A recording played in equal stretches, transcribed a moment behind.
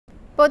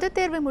பொதுத்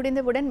தேர்வு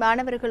முடிந்தவுடன்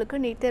மாணவர்களுக்கு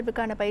நீட்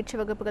தேர்வுக்கான பயிற்சி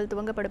வகுப்புகள்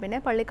துவங்கப்படும் என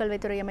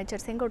பள்ளிக்கல்வித்துறை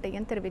அமைச்சர்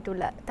செங்கோட்டையன்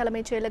தெரிவித்துள்ளார்.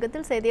 தலைமைச்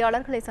செயலகத்தில்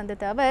செய்தியாளர்களை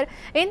சந்தித்த அவர்,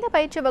 இந்த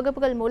பயிற்சி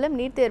வகுப்புகள் மூலம்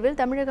நீட் தேர்வில்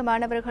தமிழக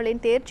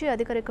மாணவர்களின் தேர்ச்சி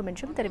அதிகரிக்கும்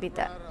என்றும்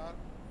தெரிவித்தார்.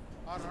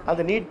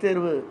 அந்த நீட்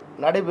தேர்வு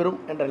நடைபெறும்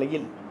என்ற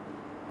நிலையில்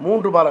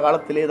 3 மாத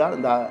காலத்திலே தான்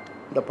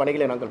இந்த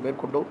பணிகளை நாங்கள்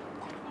மேற்கொண்டோம்.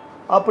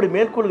 அப்படி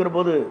மேற்கொள்கிற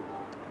போது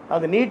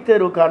அந்த நீட்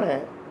தேர்வுக்கான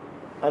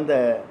அந்த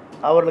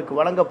அவர்களுக்கு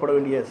வழங்கப்பட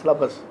வேண்டிய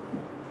சிலபஸ்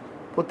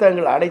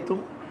புத்தகங்கள்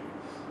அனைத்தும்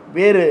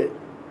வேறு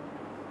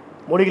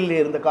மொழிகளில்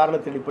இருந்த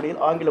காரணத்தின் அடிப்படையில்,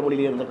 ஆங்கில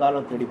மொழியில் இருந்த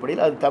காரணத்தின்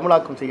அடிப்படையில் அது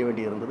தமிழாக்கம் செய்ய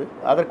வேண்டியிருந்தது.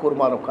 அதற்கு 1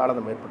 மாதம்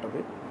காலம் ஏற்பட்டது.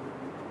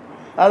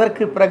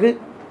 அதற்கு பிறகு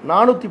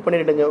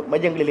 412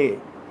 மையங்களிலே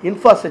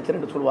இன்ஃப்ராஸ்ட்ரக்சர்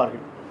என்று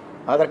சொல்வார்கள்,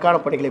 அதற்கான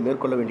பணிகளை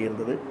மேற்கொள்ள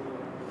வேண்டியிருந்தது.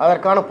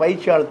 அதற்கான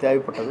பயிற்சியாளர்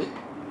தேவைப்பட்டது.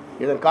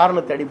 இதன்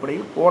காரணத்தின்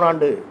அடிப்படையில் போன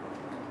ஆண்டு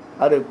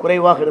அது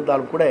குறைவாக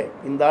இருந்தாலும் கூட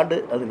இந்த ஆண்டு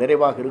அது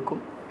நிறைவாக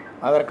இருக்கும்.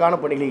 அதற்கான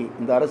பணிகளை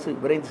இந்த அரசு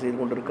விரைந்து செய்து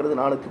கொண்டிருக்கிறது.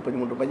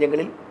 413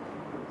 மையங்களில்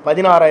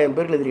 16,000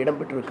 பேர்கள் இதில்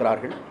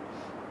இடம்பெற்றிருக்கிறார்கள்.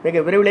 மிக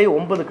விரைவிலே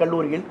 9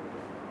 கல்லூரியில்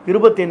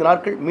 25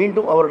 நாட்கள்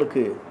மீண்டும்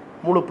அவர்களுக்கு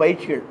முழு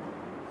பயிற்சிகள்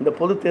இந்த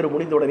பொதுத் தேர்வு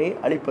முடிந்தவுடனே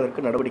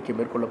அளிப்பதற்கு நடவடிக்கை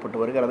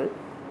மேற்கொள்ளப்பட்டு வருகிறது.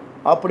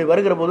 அப்படி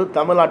வருகிற போது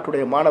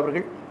தமிழ்நாட்டுடைய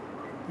மாணவர்கள்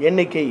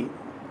எண்ணிக்கை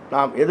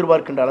நாம்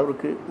எதிர்பார்க்கின்ற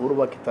அளவிற்கு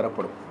உருவாக்கி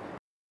தரப்படும்.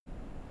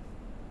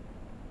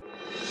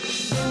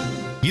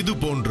 இது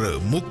போன்ற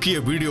முக்கிய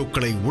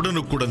வீடியோக்களை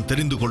உடனுக்குடன்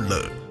தெரிந்து கொள்ள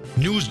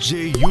NewsJ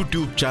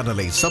யூடியூப்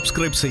சேனலை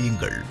சப்ஸ்கிரைப்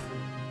செய்யுங்கள்.